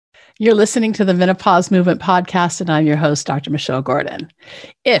You're listening to the Menopause Movement podcast, and I'm your host, Dr. Michelle Gordon.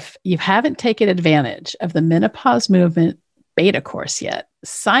 If you haven't taken advantage of the Menopause Movement beta course yet,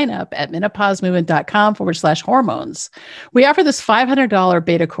 sign up at menopausemovement.com/hormones. We offer this $500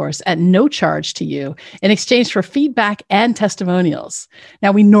 beta course at no charge to you in exchange for feedback and testimonials.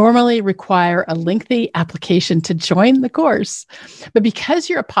 Now, we normally require a lengthy application to join the course, but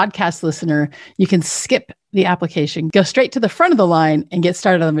because you're a podcast listener, you can skip the application, go straight to the front of the line and get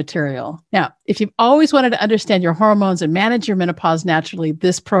started on the material. Now, if you've always wanted to understand your hormones and manage your menopause naturally,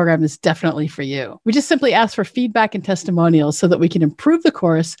 this program is definitely for you. We just simply ask for feedback and testimonials so that we can improve the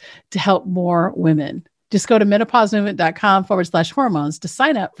course to help more women. Just go to menopausemovement.com/hormones to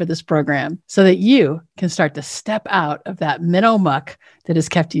sign up for this program so that you can start to step out of that minnow muck that has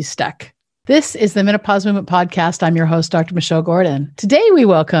kept you stuck. This is the Menopause Movement podcast. I'm your host, Dr. Michelle Gordon. Today, we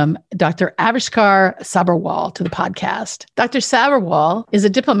welcome Dr. Avishkar Sabharwal to the podcast. Dr. Sabharwal is a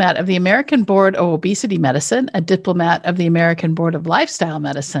diplomat of the American Board of Obesity Medicine, a diplomat of the American Board of Lifestyle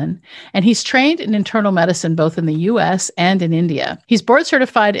Medicine, and he's trained in internal medicine both in the U.S. and in India. He's board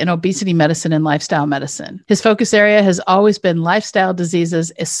certified in obesity medicine and lifestyle medicine. His focus area has always been lifestyle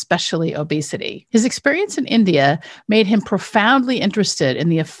diseases, especially obesity. His experience in India made him profoundly interested in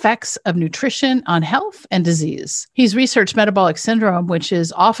the effects of nutrition on health and disease. He's researched metabolic syndrome, which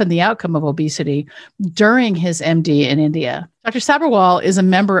is often the outcome of obesity, during his MD in India. Dr. Sabharwal is a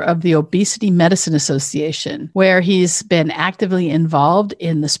member of the Obesity Medicine Association, where he's been actively involved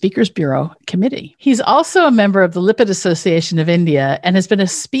in the Speakers Bureau Committee. He's also a member of the Lipid Association of India and has been a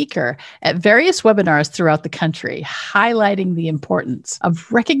speaker at various webinars throughout the country, highlighting the importance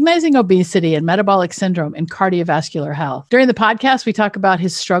of recognizing obesity and metabolic syndrome in cardiovascular health. During the podcast, we talk about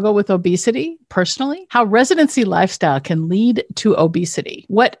his struggle with obesity personally, how residency lifestyle can lead to obesity,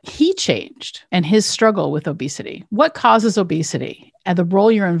 what he changed and his struggle with obesity, what causes obesity, and the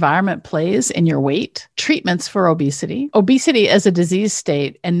role your environment plays in your weight, treatments for obesity, obesity as a disease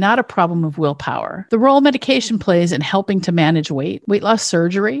state and not a problem of willpower, the role medication plays in helping to manage weight, weight loss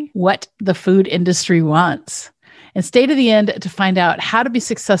surgery, what the food industry wants, and stay to the end to find out how to be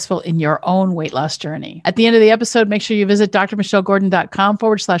successful in your own weight loss journey. At the end of the episode, make sure you visit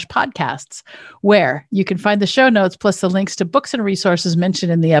drmichellegordon.com/podcasts, where you can find the show notes plus the links to books and resources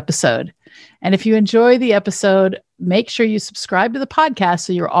mentioned in the episode. And if you enjoy the episode, make sure you subscribe to the podcast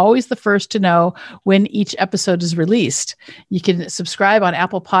so you're always the first to know when each episode is released. You can subscribe on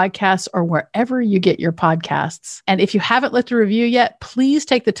Apple Podcasts or wherever you get your podcasts. And if you haven't left a review yet, please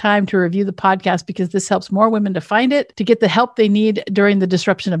take the time to review the podcast because this helps more women to find it, to get the help they need during the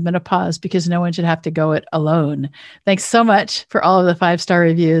disruption of menopause, because no one should have to go it alone. Thanks so much for all of the 5-star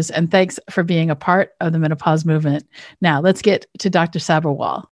reviews, and thanks for being a part of the menopause movement. Now, let's get to Dr.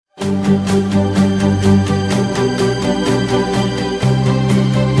 Sabharwal.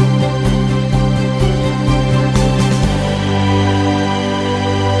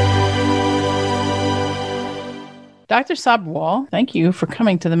 Dr. Sabharwal, thank you for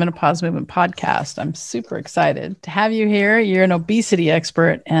coming to the Menopause Movement podcast. I'm super excited to have you here. You're an obesity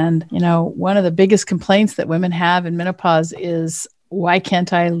expert. And, you know, one of the biggest complaints that women have in menopause is, why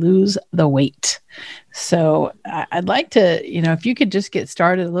can't I lose the weight? So I'd like to, if you could just get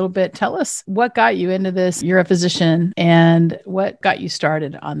started a little bit, tell us what got you into this. You're a physician, and what got you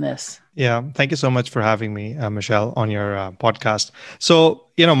started on this? Yeah, thank you so much for having me, Michelle, on your podcast. So,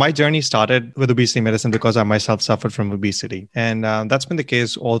 my journey started with obesity medicine because I myself suffered from obesity. And that's been the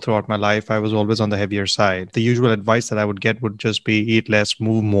case all throughout my life. I was always on the heavier side. The usual advice that I would get would just be eat less,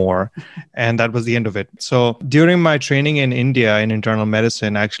 move more. And that was the end of it. So during my training in India in internal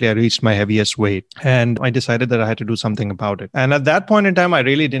medicine, actually, I reached my heaviest weight. And I decided that I had to do something about it. And at that point in time, I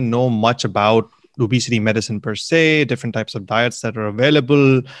really didn't know much about obesity medicine per se, different types of diets that are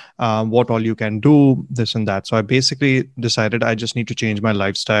available, what all you can do, this and that. So I basically decided I just need to change my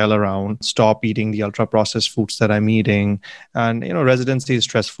lifestyle around, stop eating the ultra processed foods that I'm eating. And, residency is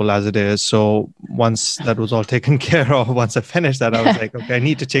stressful as it is. So once that was all taken care of, once I finished that, I was like, okay, I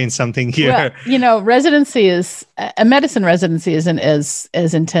need to change something here. Well, residency is, a medicine residency isn't as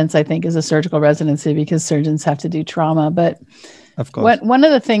intense, I think, as a surgical residency because surgeons have to do trauma. But of course. One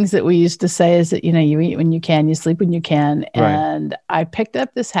of the things that we used to say is that, you eat when you can, you sleep when you can. And I picked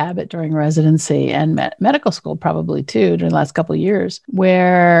up this habit during residency and medical school probably too, during the last couple of years,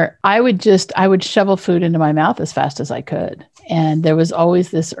 where I would shovel food into my mouth as fast as I could. And there was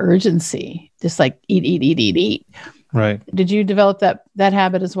always this urgency, just like eat. Right. Did you develop that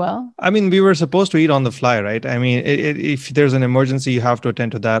habit as well? I mean, we were supposed to eat on the fly, right? I mean, if there's an emergency, you have to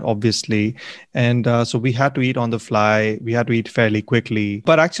attend to that, obviously. And so we had to eat on the fly. We had to eat fairly quickly.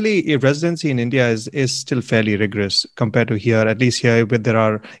 But actually, a residency in India is still fairly rigorous compared to here. At least here, where there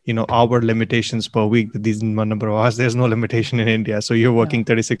are, hour limitations per week, these number of hours, there's no limitation in India. So you're working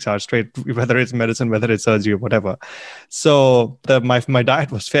 36 hours straight, whether it's medicine, whether it's surgery or whatever. So my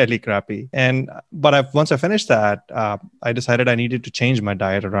diet was fairly crappy. But once I finished that, I decided I needed to change my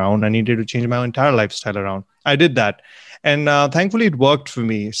diet around. I needed to change my entire lifestyle around. I did that. And thankfully, it worked for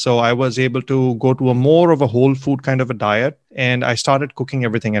me. So I was able to go to a more of a whole food kind of a diet. And I started cooking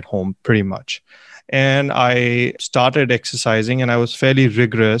everything at home pretty much. And I started exercising and I was fairly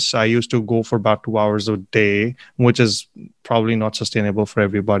rigorous. I used to go for about 2 hours a day, which is probably not sustainable for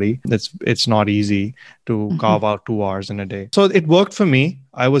everybody. It's not easy to carve out 2 hours in a day. So it worked for me.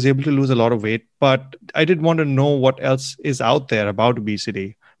 I was able to lose a lot of weight, but I did want to know what else is out there about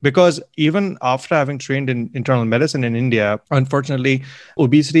obesity. Because even after having trained in internal medicine in India, unfortunately,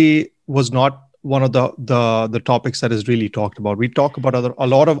 obesity was not one of the topics that is really talked about. We talk about a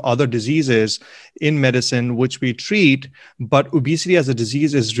lot of other diseases in medicine, which we treat, but obesity as a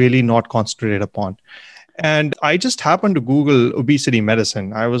disease is really not concentrated upon. And I just happened to Google obesity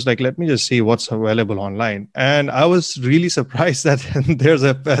medicine. I was like, let me just see what's available online. And I was really surprised that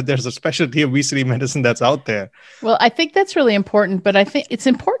there's a specialty obesity medicine that's out there. Well, I think that's really important, but I think it's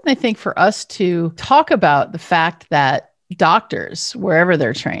important, for us to talk about the fact that doctors, wherever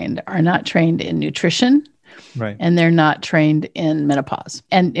they're trained, are not trained in nutrition. Right. And they're not trained in menopause.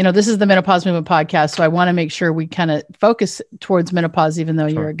 And, this is the Menopause Movement podcast. So I want to make sure we kind of focus towards menopause, even though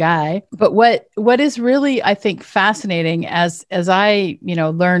you're a guy. But what is really, I think, fascinating as I,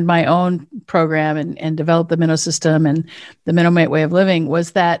 learned my own program and developed the Meno system and the Menomate way of living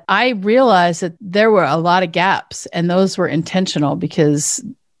was that I realized that there were a lot of gaps, and those were intentional because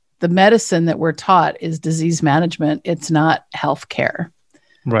the medicine that we're taught is disease management. It's not healthcare.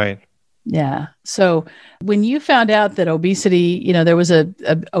 Right. Yeah. So when you found out that obesity, there was a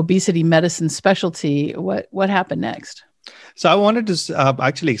obesity medicine specialty, what happened next? So I wanted to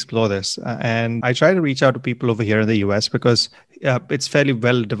actually explore this. And I try to reach out to people over here in the US because it's fairly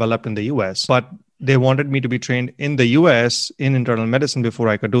well developed in the US. But they wanted me to be trained in the US in internal medicine before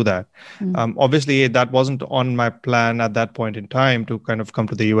I could do that. Obviously, that wasn't on my plan at that point in time to kind of come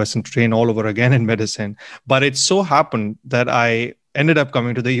to the US and train all over again in medicine. But it so happened that I ended up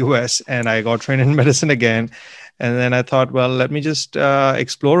coming to the US and I got trained in medicine again. And then I thought, well, let me just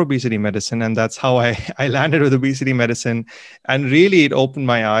explore obesity medicine. And that's how I landed with obesity medicine. And really, it opened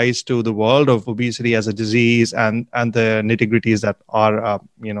my eyes to the world of obesity as a disease and the nitty-gritties that are,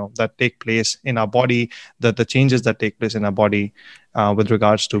 that take place in our body, the changes that take place in our body with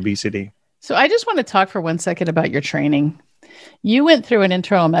regards to obesity. So I just want to talk for 1 second about your training. You went through an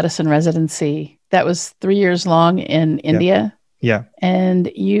internal medicine residency that was 3 years long in India. Yeah.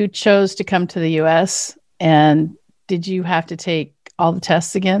 And you chose to come to the US. And did you have to take all the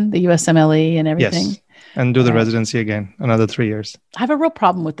tests again, the USMLE and everything? Yes. And do the residency again, another 3 years. I have a real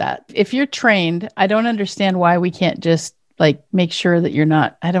problem with that. If you're trained, I don't understand why we can't just make sure that you're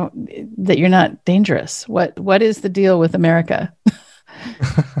not dangerous. What is the deal with America?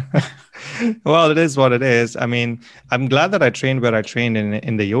 Well, it is what it is. I mean, I'm glad that I trained where I trained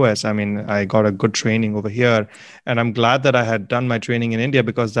in the US. I mean, I got a good training over here. And I'm glad that I had done my training in India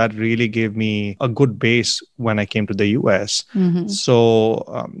because that really gave me a good base when I came to the US. Mm-hmm.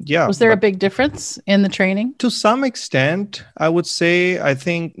 So, yeah. Was there a big difference in the training? To some extent, I would say. I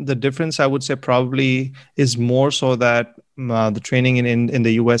think the difference, I would say, probably is more so that the training in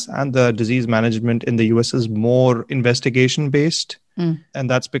the US and the disease management in the US is more investigation based. And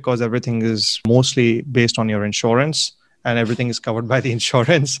that's because everything is mostly based on your insurance and everything is covered by the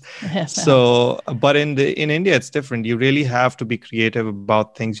insurance. Yes, so, but in India, it's different. You really have to be creative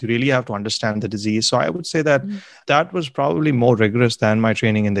about things. You really have to understand the disease. So I would say that that was probably more rigorous than my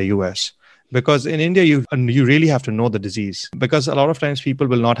training in the US. Because in India, you really have to know the disease. Because a lot of times people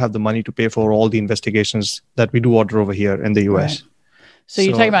will not have the money to pay for all the investigations that we do order over here in the US. Right. So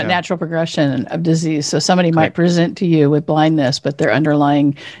you're talking about natural progression of disease. So somebody might present to you with blindness, but their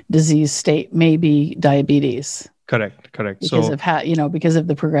underlying disease state may be diabetes. Correct. Because of how, because of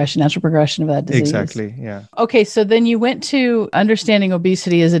the natural progression of that disease. Exactly. Yeah. Okay. So then you went to understanding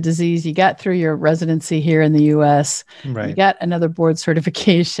obesity as a disease. You got through your residency here in the US. Right. You got another board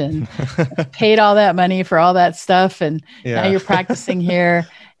certification, paid all that money for all that stuff. And now you're practicing here.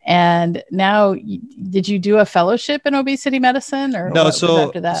 And now, did you do a fellowship in obesity medicine or no?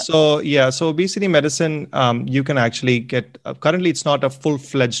 After that? So obesity medicine, you can actually get, currently it's not a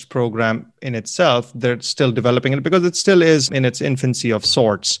full-fledged program in itself, they're still developing it because it still is in its infancy of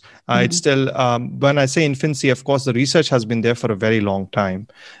sorts. It's still, when I say infancy, of course, the research has been there for a very long time.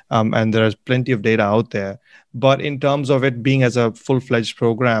 And there's plenty of data out there. But in terms of it being as a full-fledged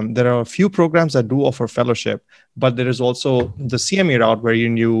program, there are a few programs that do offer fellowship, but there is also the CME route where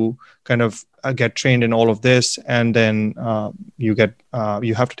you kind of get trained in all of this, and then you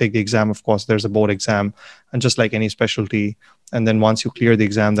have to take the exam. Of course, there's a board exam, and just like any specialty. And then once you clear the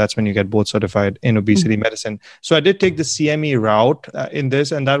exam, that's when you get board certified in obesity medicine. So I did take the CME route in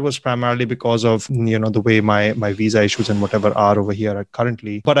this, and that was primarily because of the way my visa issues and whatever are over here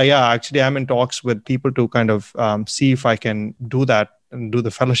currently. But actually, I'm in talks with people to kind of see if I can do that and do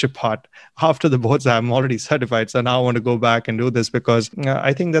the fellowship part after the boards. I'm already certified, so now I want to go back and do this because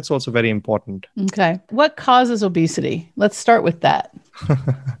I think that's also very important. Okay, what causes obesity? Let's start with that.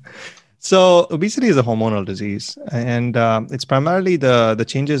 So obesity is a hormonal disease, and it's primarily the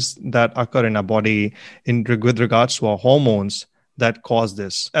changes that occur in our body with regards to our hormones that cause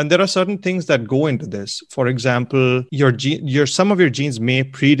this. And there are certain things that go into this. For example, some of your genes may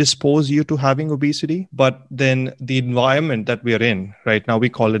predispose you to having obesity, but then the environment that we're in right now, we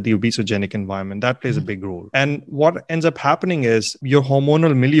call it the obesogenic environment, that plays a big role. And what ends up happening is your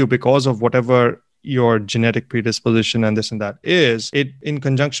hormonal milieu, because of whatever your genetic predisposition and this and that is, it in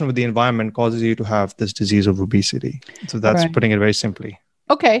conjunction with the environment causes you to have this disease of obesity. So that's putting it very simply.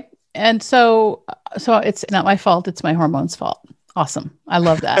 Okay. And so it's not my fault. It's my hormones' fault. Awesome. I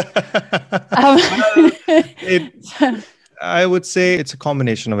love that. I would say it's a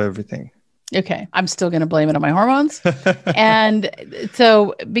combination of everything. Okay. I'm still going to blame it on my hormones. And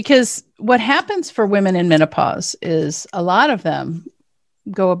so, because what happens for women in menopause is a lot of them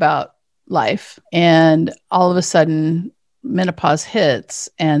go about life, and all of a sudden menopause hits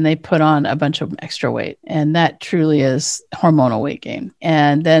and they put on a bunch of extra weight, and that truly is hormonal weight gain.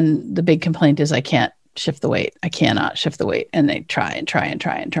 And then the big complaint is, I can't shift the weight. I cannot shift the weight. And they try and try and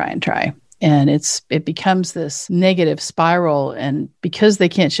try and try and try. And it becomes this negative spiral. And because they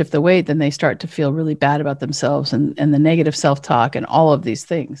can't shift the weight, then they start to feel really bad about themselves, and the negative self-talk and all of these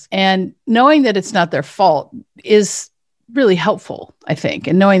things. And knowing that it's not their fault is really helpful, I think,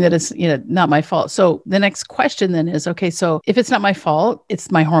 and knowing that it's not my fault. So the next question then is, okay, so if it's not my fault,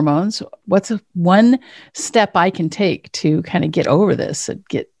 it's my hormones. What's one step I can take to kind of get over this and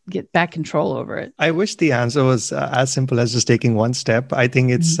get back control over it? I wish the answer was as simple as just taking one step. I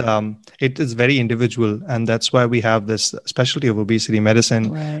think it is very individual, and that's why we have this specialty of obesity medicine,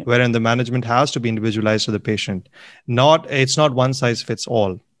 wherein the management has to be individualized to the patient. It's not one size fits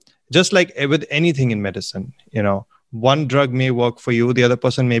all. Just like with anything in medicine, one drug may work for you. The other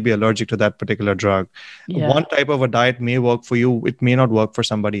person may be allergic to that particular drug. Yeah. One type of a diet may work for you. It may not work for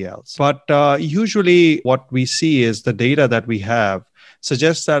somebody else. But usually what we see is the data that we have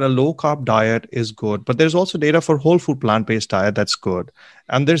suggests that a low-carb diet is good. But there's also data for whole food plant-based diet that's good.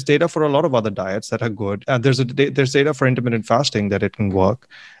 And there's data for a lot of other diets that are good. And there's data for intermittent fasting that it can work.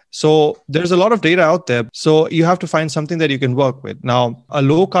 So there's a lot of data out there. So you have to find something that you can work with. Now, a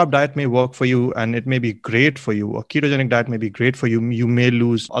low carb diet may work for you and it may be great for you. A ketogenic diet may be great for you. You may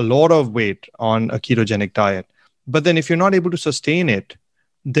lose a lot of weight on a ketogenic diet. But then if you're not able to sustain it,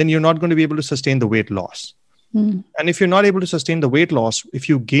 then you're not going to be able to sustain the weight loss. And if you're not able to sustain the weight loss, if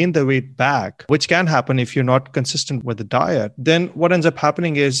you gain the weight back, which can happen if you're not consistent with the diet, then what ends up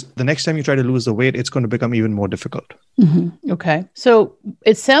happening is the next time you try to lose the weight, it's going to become even more difficult. Okay. So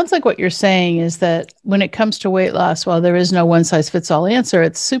it sounds like what you're saying is that when it comes to weight loss, while there is no one size fits all answer,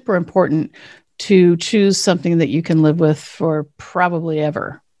 it's super important to choose something that you can live with for probably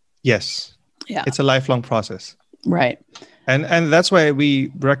ever. Yes. Yeah. It's a lifelong process. Right. And that's why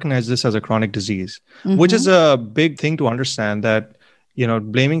we recognize this as a chronic disease, which is a big thing to understand, that,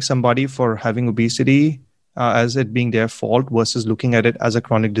 blaming somebody for having obesity as it being their fault versus looking at it as a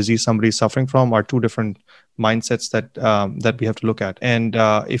chronic disease somebody is suffering from are two different mindsets that we have to look at. And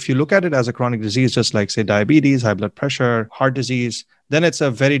if you look at it as a chronic disease, just like, say, diabetes, high blood pressure, heart disease, then it's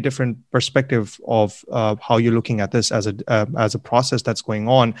a very different perspective of how you're looking at this as a process that's going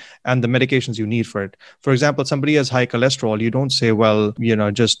on and the medications you need for it. For example, somebody has high cholesterol, you don't say, well,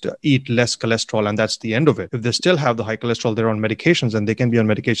 just eat less cholesterol and that's the end of it. If they still have the high cholesterol, they're on medications and they can be on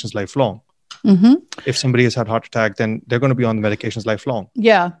medications lifelong. If somebody has had heart attack, then they're going to be on the medications lifelong.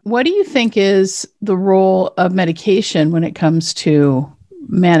 Yeah. What do you think is the role of medication when it comes to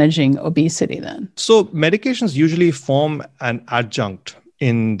managing obesity then? So medications usually form an adjunct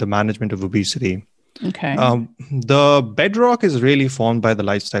in the management of obesity. Okay. The bedrock is really formed by the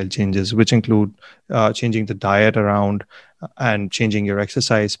lifestyle changes, which include changing the diet around, and changing your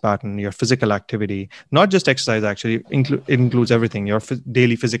exercise pattern, your physical activity, not just exercise, actually, it includes everything, your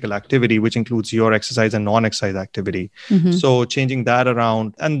daily physical activity, which includes your exercise and non-exercise activity. Mm-hmm. So changing that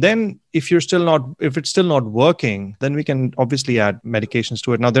around. And then if it's still not working, then we can obviously add medications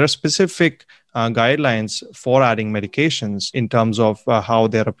to it. Now, there are specific guidelines for adding medications in terms of how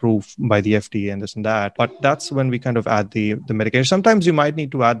they're approved by the FDA and this and that. But that's when we kind of add the medication. Sometimes you might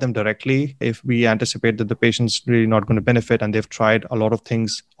need to add them directly if we anticipate that the patient's really not going to benefit and they've tried a lot of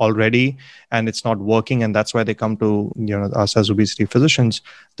things already and it's not working, and that's why they come to us as obesity physicians.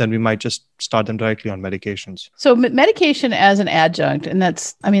 Then we might just start them directly on medications. So medication as an adjunct, and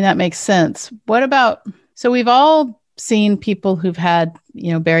that makes sense. What about, so we've all seen people who've had,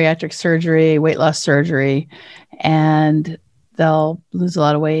 bariatric surgery, weight loss surgery, and they'll lose a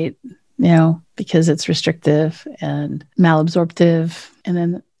lot of weight, because it's restrictive and malabsorptive. And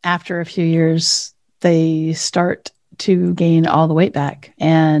then after a few years, they start to gain all the weight back.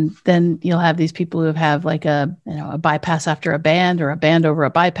 And then you'll have these people who have like a bypass after a band or a band over a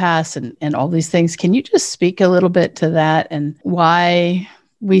bypass and all these things. Can you just speak a little bit to that and why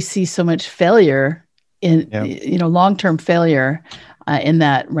we see so much failure in, long-term failure in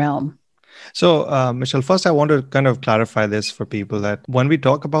that realm? So, Michelle, first, I want to kind of clarify this for people that when we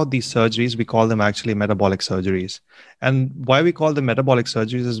talk about these surgeries, we call them actually metabolic surgeries. And why we call them metabolic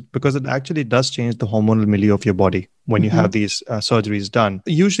surgeries is because it actually does change the hormonal milieu of your body when you have these surgeries done.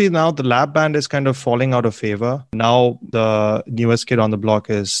 Usually now the lap band is kind of falling out of favor. Now the newest kid on the block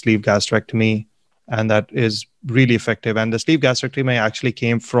is sleeve gastrectomy, and that is really effective. And the sleeve gastrectomy actually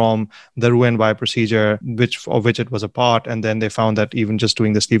came from the Roux-en-Y procedure, of which it was a part. And then they found that even just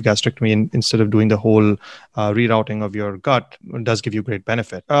doing the sleeve gastrectomy instead of doing the whole rerouting of your gut does give you great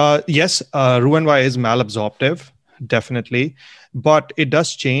benefit. Yes, Roux-en-Y is malabsorptive, definitely, but it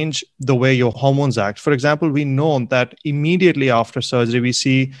does change the way your hormones act. For example, we know that immediately after surgery, we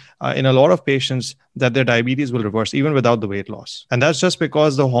see in a lot of patients that their diabetes will reverse even without the weight loss. And that's just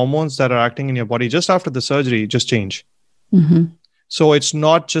because the hormones that are acting in your body just after the surgery just change. Mm-hmm. So it's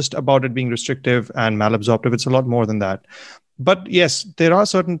not just about it being restrictive and malabsorptive. It's a lot more than that. But yes, there are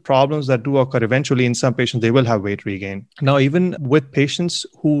certain problems that do occur. Eventually, in some patients, they will have weight regain. Now, even with patients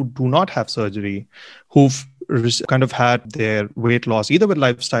who do not have surgery, who've kind of had their weight loss, either with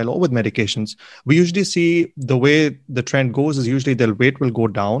lifestyle or with medications, we usually see the way the trend goes is usually their weight will go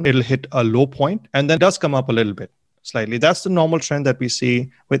down. It'll hit a low point and then it does come up a little bit, slightly. That's the normal trend that we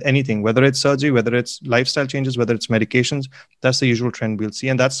see with anything, whether it's surgery, whether it's lifestyle changes, whether it's medications. That's the usual trend we'll see.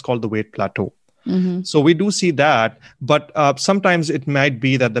 And that's called the weight plateau. Mm-hmm. So we do see that, but sometimes it might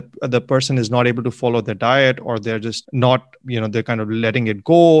be that the person is not able to follow their diet, or they're just not, they're kind of letting it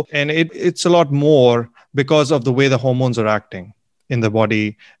go. And it's a lot more because of the way the hormones are acting in the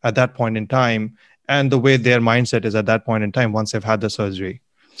body at that point in time, and the way their mindset is at that point in time once they've had the surgery.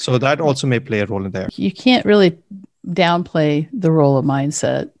 So that also may play a role in there. You can't really downplay the role of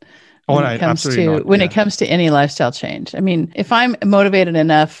mindset. When it comes to any lifestyle change. I mean, if I'm motivated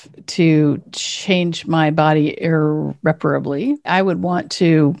enough to change my body irreparably, I would want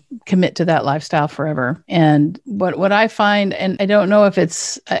to commit to that lifestyle forever. And what I find, and I don't know if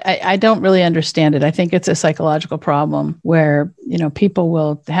I don't really understand it. I think it's a psychological problem where, people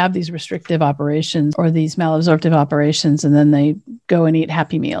will have these restrictive operations or these malabsorptive operations, and then they go and eat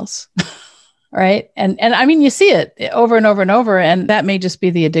Happy Meals. Right. And I mean, you see it over and over and over, and that may just be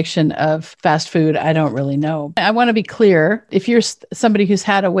the addiction of fast food. I don't really know. I want to be clear. If you're somebody who's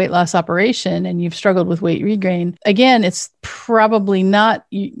had a weight loss operation and you've struggled with weight regain, again, it's probably not,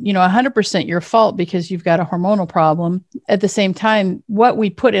 100% your fault because you've got a hormonal problem. At the same time, what we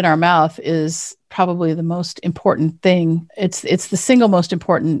put in our mouth is probably the most important thing. It's the single most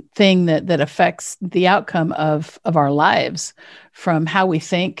important thing that affects the outcome of our lives, from how we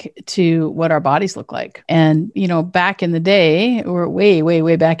think to what our bodies look like. And, back in the day, or way, way,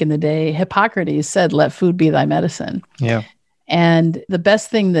 way back in the day, Hippocrates said, "Let food be thy medicine." Yeah. And the best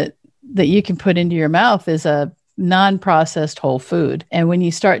thing that you can put into your mouth is a non-processed whole food. And when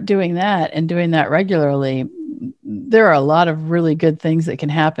you start doing that and doing that regularly, there are a lot of really good things that can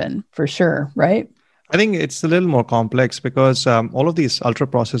happen for sure, right? I think it's a little more complex because all of these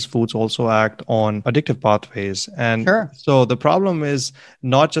ultra-processed foods also act on addictive pathways. And so the problem is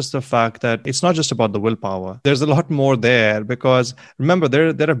not just the fact that it's not just about the willpower. There's a lot more there because remember,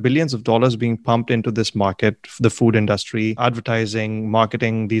 there are billions of dollars being pumped into this market, the food industry, advertising,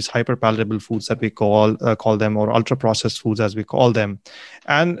 marketing, these hyper-palatable foods that we call them, or ultra-processed foods as we call them.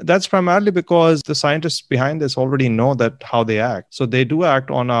 And that's primarily because the scientists behind this already know that how they act. So they do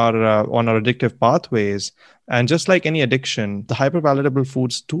act on our addictive pathways. And just like any addiction, the hyperpalatable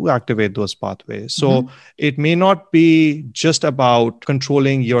foods do activate those pathways. So it may not be just about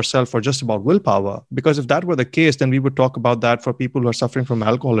controlling yourself or just about willpower, because if that were the case, then we would talk about that for people who are suffering from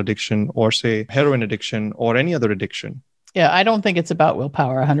alcohol addiction or say heroin addiction or any other addiction. Yeah, I don't think it's about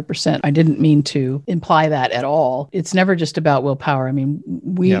willpower 100%. I didn't mean to imply that at all. It's never just about willpower. I mean,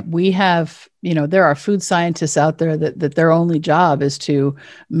 we have, there are food scientists out there that their only job is to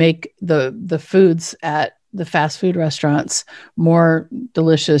make the foods at the fast food restaurants more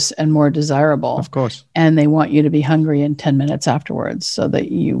delicious and more desirable. Of course. And they want you to be hungry in 10 minutes afterwards so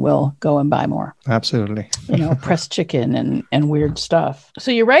that you will go and buy more. Absolutely. Pressed chicken and weird stuff.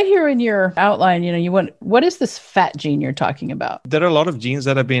 So you're right here in your outline, what is this fat gene you're talking about? There are a lot of genes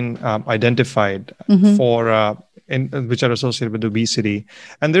that have been identified for which are associated with obesity.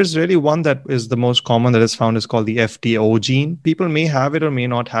 And there's really one that is the most common that is found is called the FTO gene. People may have it or may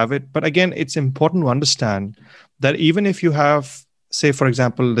not have it. But again, it's important to understand that even if you have, say, for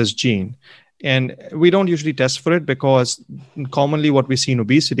example, this gene, and we don't usually test for it because commonly what we see in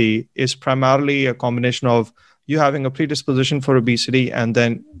obesity is primarily a combination of you having a predisposition for obesity and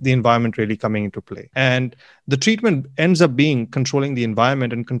then the environment really coming into play. And the treatment ends up being controlling the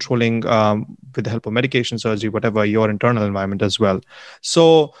environment and controlling with the help of medication, surgery, whatever, your internal environment as well.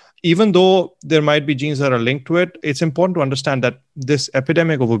 So even though there might be genes that are linked to it, it's important to understand that this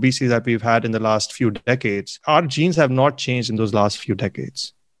epidemic of obesity that we've had in the last few decades, our genes have not changed in those last few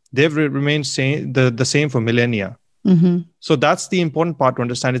decades. They've remained the same for millennia. So that's the important part to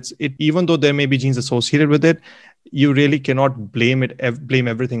understand. Even though there may be genes associated with it, you really cannot blame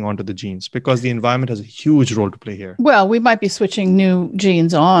everything onto the genes because the environment has a huge role to play here. Well, we might be switching new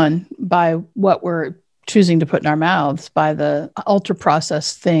genes on by what we're choosing to put in our mouths, by the ultra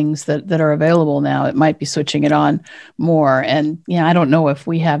processed things that are available now. It might be switching it on more. And I don't know if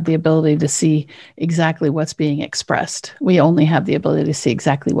we have the ability to see exactly what's being expressed. We only have the ability to see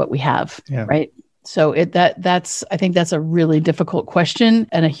exactly what we have, right? So I think that's a really difficult question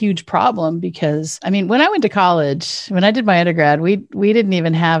and a huge problem because, when I went to college, when I did my undergrad, we didn't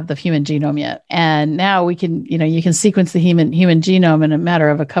even have the human genome yet. And now we can, you can sequence the human genome in a matter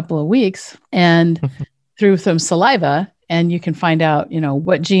of a couple of weeks and through some saliva, and you can find out,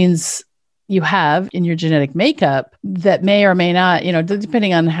 what genes you have in your genetic makeup that may or may not,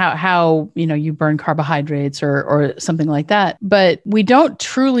 depending on how you burn carbohydrates or something like that. But we don't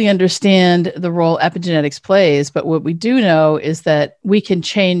truly understand the role epigenetics plays. But what we do know is that we can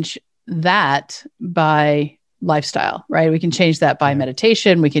change that by lifestyle, right? We can change that by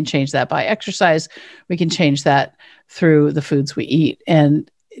meditation. We can change that by exercise. We can change that through the foods we eat. And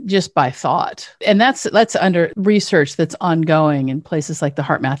just by thought. And that's under research that's ongoing in places like the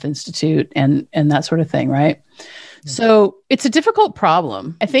HeartMath Institute and that sort of thing, right? Yeah. So it's a difficult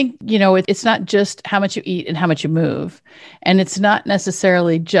problem. I think, it's not just how much you eat and how much you move. And it's not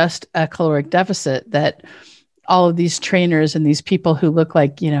necessarily just a caloric deficit that all of these trainers and these people who look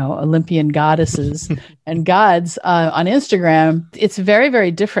like, Olympian goddesses and gods on Instagram, it's very,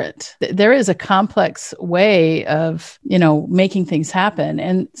 very different. There is a complex way of, making things happen.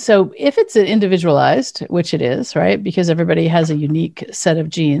 And so if it's individualized, which it is, right? Because everybody has a unique set of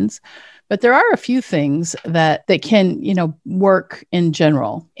genes, but there are a few things that can, work in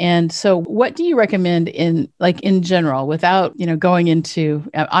general. And so what do you recommend in general without, going into,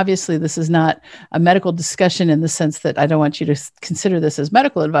 obviously this is not a medical discussion in the sense that I don't want you to consider this as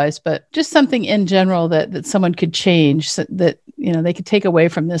medical advice, but just something in general that someone could change so that, they could take away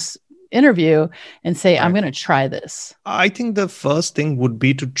from this interview and say, I'm going to try this? I think the first thing would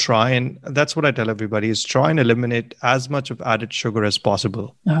be to try, and that's what I tell everybody, is try and eliminate as much of added sugar as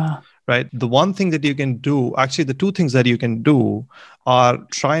possible. Right? The one thing that you can do, actually the two things that you can do are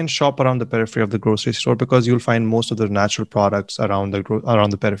try and shop around the periphery of the grocery store because you'll find most of the natural products around the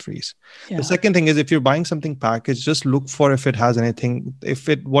peripheries. Yeah. The second thing is if you're buying something packaged, just look for if it has anything,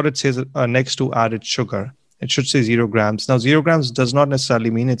 what it says next to added sugar. It should say 0 grams. Now, 0 grams does not necessarily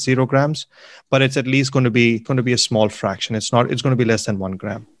mean it's 0 grams, but it's at least going to be a small fraction. It's going to be less than 1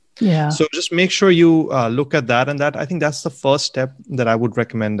 gram. Yeah. So just make sure you look at that. And I think that's the first step that I would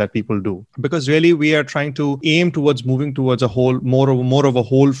recommend that people do, because really we are trying to aim towards moving towards more of a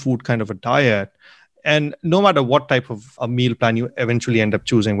whole food kind of a diet. And no matter what type of a meal plan you eventually end up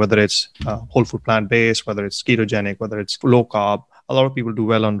choosing, whether it's whole food plant-based, whether it's ketogenic, whether it's low carb, a lot of people do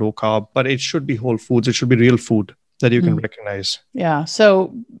well on low carb, but it should be whole foods. It should be real food that you can recognize. Yeah.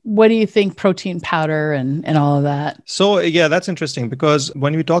 So what do you think protein powder and all of that? So yeah, that's interesting because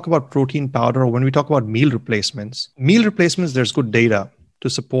when we talk about protein powder or when we talk about meal replacements, there's good data to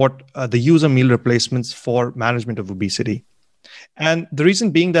support the use of meal replacements for management of obesity. And the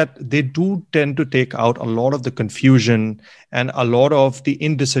reason being that they do tend to take out a lot of the confusion and a lot of the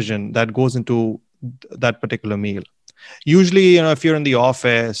indecision that goes into that particular meal. Usually, if you're in the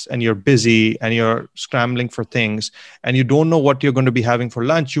office and you're busy and you're scrambling for things and you don't know what you're going to be having for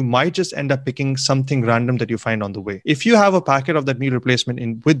lunch, you might just end up picking something random that you find on the way. If you have a packet of that meal replacement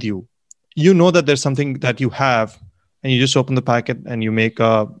in with you, you know that there's something that you have, and you just open the packet and you make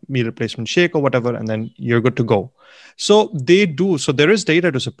a meal replacement shake or whatever, and then you're good to go. So there is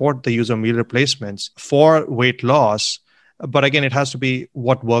data to support the use of meal replacements for weight loss. But again, it has to be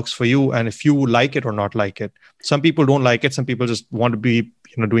what works for you and if you like it or not like it. Some people don't like it. Some people just want to be,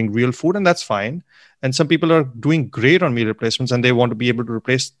 doing real food, and that's fine. And some people are doing great on meal replacements and they want to be able to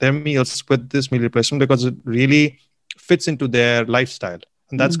replace their meals with this meal replacement because it really fits into their lifestyle.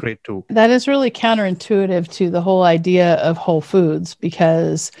 And that's great too. That is really counterintuitive to the whole idea of whole foods,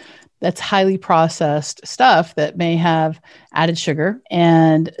 because that's highly processed stuff that may have added sugar,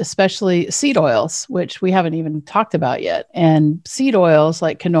 and especially seed oils, which we haven't even talked about yet. And seed oils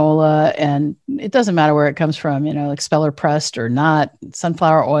like canola, and it doesn't matter where it comes from, like expeller pressed or not,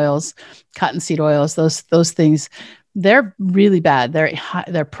 sunflower oils, cottonseed oils, those things, they're really bad.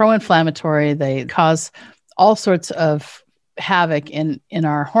 They're pro-inflammatory. They cause all sorts of havoc in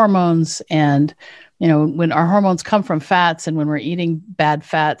our hormones. And when our hormones come from fats, and when we're eating bad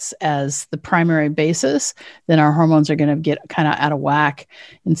fats as the primary basis, then our hormones are going to get kind of out of whack.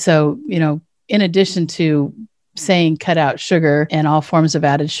 And so, in addition to saying cut out sugar and all forms of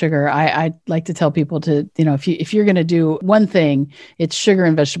added sugar, I like to tell people to, if you're going to do one thing, it's sugar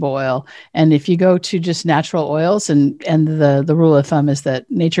and vegetable oil. And if you go to just natural oils, and the rule of thumb is that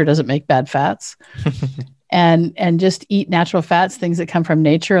nature doesn't make bad fats, and just eat natural fats, things that come from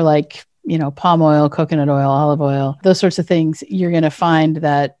nature, like palm oil, coconut oil, olive oil, those sorts of things, you're going to find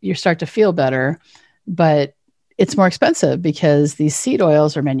that you start to feel better. But it's more expensive because these seed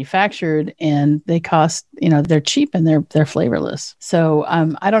oils are manufactured and they cost, they're cheap and they're flavorless. So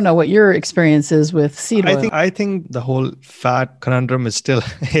I don't know what your experience is with seed oil. I think the whole fat conundrum is still,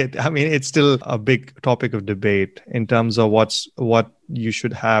 it's still a big topic of debate in terms of what you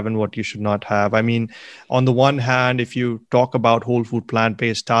should have and what you should not have. On the one hand, if you talk about whole food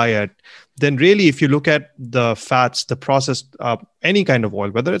plant-based diet, then really, if you look at the fats, the processed, any kind of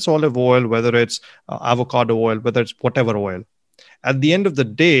oil, whether it's olive oil, whether it's avocado oil, whether it's whatever oil, at the end of the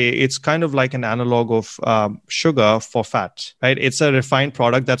day, it's kind of like an analog of sugar for fat, right? It's a refined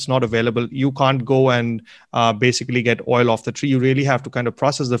product that's not available. You can't go and basically get oil off the tree. You really have to kind of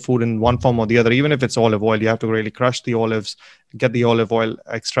process the food in one form or the other. Even if it's olive oil, you have to really crush the olives, get the olive oil,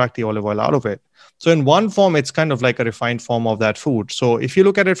 extract the olive oil out of it. So in one form, it's kind of like a refined form of that food. So if you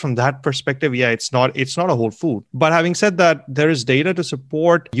look at it from that perspective, yeah, it's not a whole food. But having said that, there is data to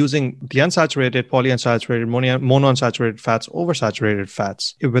support using the unsaturated, polyunsaturated, monounsaturated fats over saturated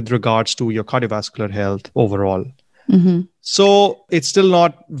fats with regards to your cardiovascular health overall. Mm-hmm. So it's still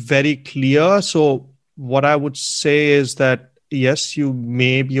not very clear. So what I would say is that yes, you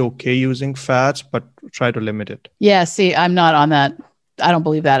may be okay using fats, but try to limit it. Yeah, see, I'm not on that. I don't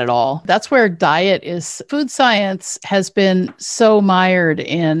believe that at all. That's where diet is. Food science has been so mired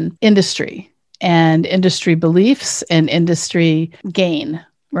in industry and industry beliefs and industry gain,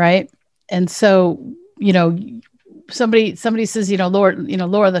 right? And so, somebody says,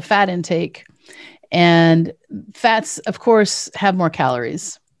 lower the fat intake, and fats, of course, have more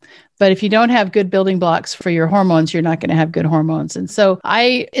calories. But if you don't have good building blocks for your hormones, you're not going to have good hormones. And so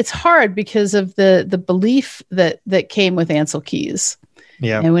it's hard because of the belief that came with Ancel Keys.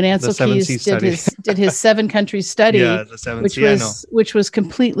 Yeah. And when Ancel Keys did his 7-country study, which was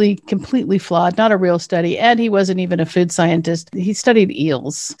completely flawed, not a real study, and he wasn't even a food scientist. He studied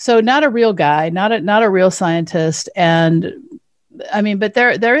eels, so not a real guy, not a real scientist. And but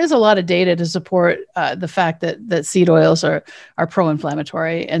there is a lot of data to support the fact that seed oils are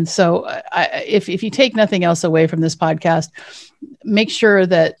pro-inflammatory. And so if you take nothing else away from this podcast, make sure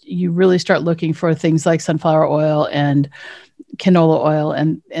that you really start looking for things like sunflower oil and canola oil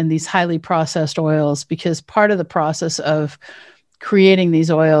and these highly processed oils, because part of the process of creating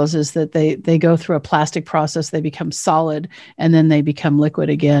these oils is that they go through a plastic process, they become solid, and then they become liquid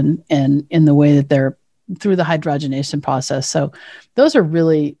again, and in the way that they're through the hydrogenation process. So those are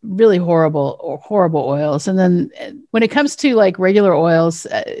really, really horrible oils. And then when it comes to like regular oils,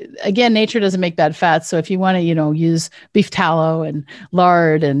 again, nature doesn't make bad fats. So if you want to, use beef tallow and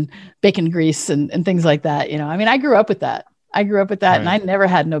lard and bacon grease and things like that, I grew up with that. Right. And I never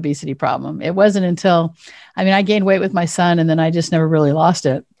had an obesity problem. It wasn't until, I gained weight with my son, and then I just never really lost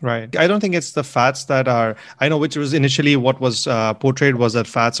it. Right. I don't think it's the fats that are, I know, which was initially what was portrayed was that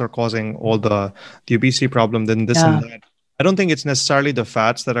fats are causing all the obesity problem, then this and that. I don't think it's necessarily the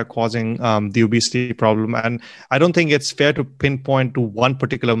fats that are causing the obesity problem. And I don't think it's fair to pinpoint to one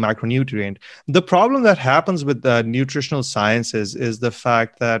particular macronutrient. The problem that happens with the nutritional sciences is the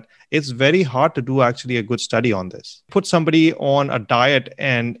fact that it's very hard to do actually a good study on this. Put somebody on a diet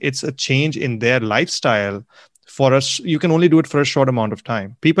and it's a change in their lifestyle. For us, you can only do it for a short amount of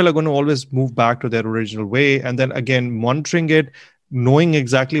time. People are going to always move back to their original way. And then again, monitoring it, knowing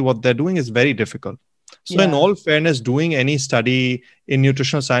exactly what they're doing is very difficult. So in all fairness, doing any study in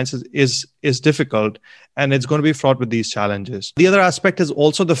nutritional sciences is difficult, and it's going to be fraught with these challenges. The other aspect is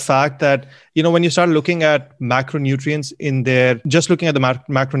also the fact that, when you start looking at macronutrients just looking at the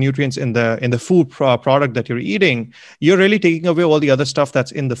macronutrients in the food product that you're eating, you're really taking away all the other stuff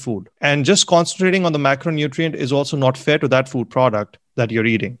that's in the food. And just concentrating on the macronutrient is also not fair to that food product that you're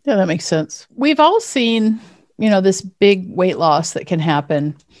eating. Yeah, that makes sense. We've all seen, this big weight loss that can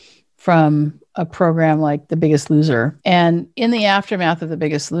happen from a program like The Biggest Loser. And in the aftermath of The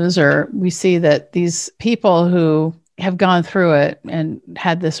Biggest Loser, we see that these people who have gone through it and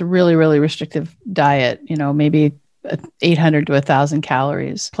had this really, really restrictive diet, maybe 800 to 1,000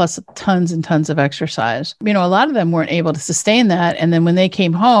 calories, plus tons and tons of exercise. A lot of them weren't able to sustain that. And then when they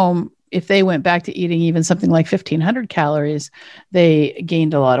came home, if they went back to eating even something like 1,500 calories, they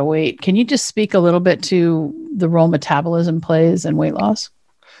gained a lot of weight. Can you just speak a little bit to the role metabolism plays in weight loss?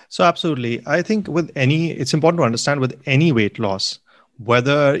 So absolutely. I think it's important to understand with any weight loss,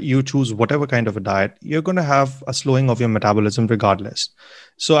 whether you choose whatever kind of a diet, you're going to have a slowing of your metabolism regardless.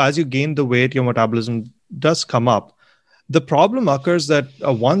 So as you gain the weight, your metabolism does come up. The problem occurs that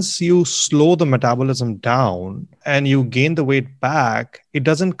once you slow the metabolism down and you gain the weight back, it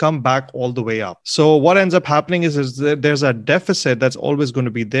doesn't come back all the way up. So what ends up happening is that there's a deficit that's always going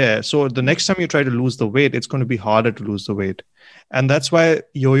to be there. So the next time you try to lose the weight, it's going to be harder to lose the weight. And that's why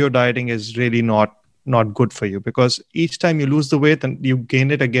yo-yo dieting is really not good for you, because each time you lose the weight and you gain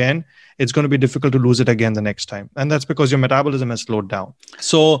it again, it's going to be difficult to lose it again the next time. And that's because your metabolism has slowed down.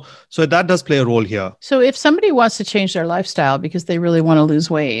 So that does play a role here. So if somebody wants to change their lifestyle because they really want to lose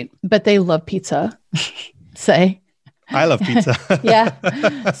weight, but they love pizza, say. I love pizza. Yeah.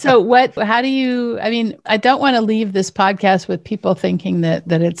 So I don't want to leave this podcast with people thinking that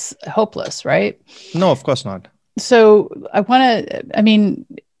it's hopeless, right? No, of course not. So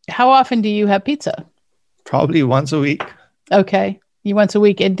how often do you have pizza? Probably once a week. Okay. You once a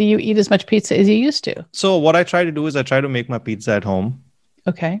week. And do you eat as much pizza as you used to? So what I try to do is I try to make my pizza at home.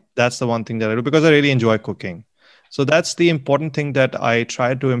 Okay. That's the one thing that I do because I really enjoy cooking. So that's the important thing that I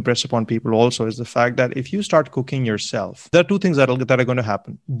try to impress upon people also, is the fact that if you start cooking yourself, there are two things that are going to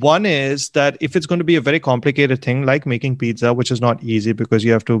happen. One is that if it's going to be a very complicated thing like making pizza, which is not easy because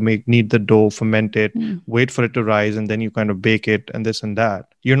you have to knead the dough, ferment it, wait for it to rise, and then you kind of bake it and this and that.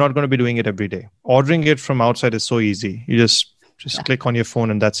 You're not going to be doing it every day. Ordering it from outside is so easy. You just click on your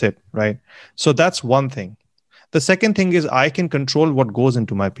phone and that's it, right? So that's one thing. The second thing is I can control what goes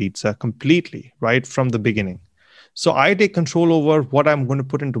into my pizza completely, right from the beginning. So I take control over what I'm going to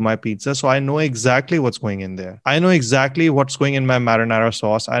put into my pizza. So I know exactly what's going in there. I know exactly what's going in my marinara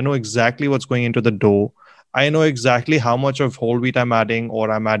sauce. I know exactly what's going into the dough. I know exactly how much of whole wheat I'm adding,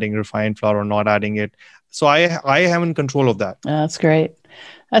 or I'm adding refined flour or not adding it. So I am in control of that. That's great.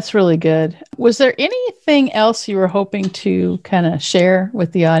 That's really good. Was there anything else you were hoping to kind of share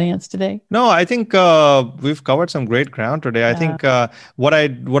with the audience today? No, I think we've covered some great ground today. I think what I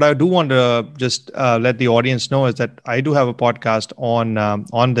do want to just let the audience know is that I do have a podcast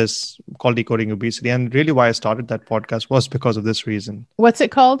on this called Decoding Obesity. And really why I started that podcast was because of this reason. What's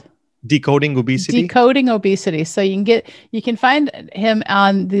it called? Decoding Obesity. Decoding Obesity. So you can find him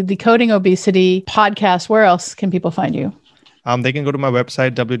on the Decoding Obesity podcast. Where else can people find you? They can go to my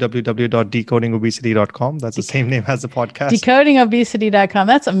website, www.decodingobesity.com. That's the same name as the podcast. Decodingobesity.com.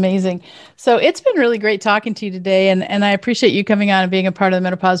 That's amazing. So it's been really great talking to you today. And I appreciate you coming on and being a part of the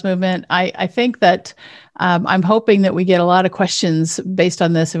menopause movement. I think that I'm hoping that we get a lot of questions based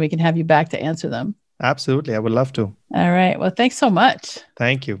on this and we can have you back to answer them. Absolutely. I would love to. All right. Well, thanks so much.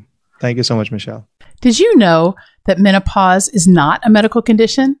 Thank you. Thank you so much, Michelle. Did you know that menopause is not a medical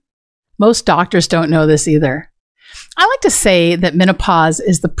condition? Most doctors don't know this either. I like to say that menopause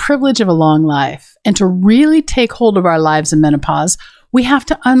is the privilege of a long life. And to really take hold of our lives in menopause, we have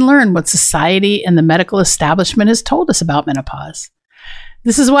to unlearn what society and the medical establishment has told us about menopause.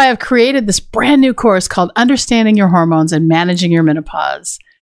 This is why I've created this brand new course called Understanding Your Hormones and Managing Your Menopause.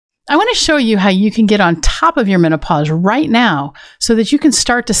 I want to show you how you can get on top of your menopause right now so that you can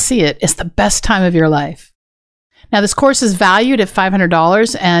start to see it as the best time of your life. Now, this course is valued at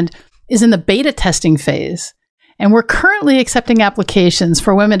 $500 and is in the beta testing phase. And we're currently accepting applications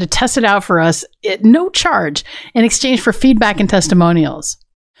for women to test it out for us at no charge in exchange for feedback and testimonials.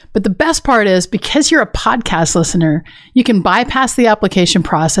 But the best part is, because you're a podcast listener, you can bypass the application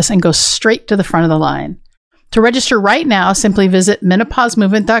process and go straight to the front of the line. To register right now, simply visit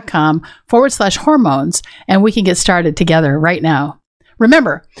menopausemovement.com/hormones, and we can get started together right now.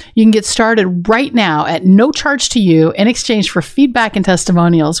 Remember, you can get started right now at no charge to you in exchange for feedback and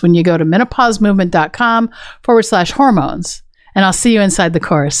testimonials when you go to menopausemovement.com/hormones. And I'll see you inside the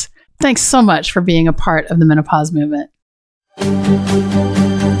course. Thanks so much for being a part of the Menopause Movement.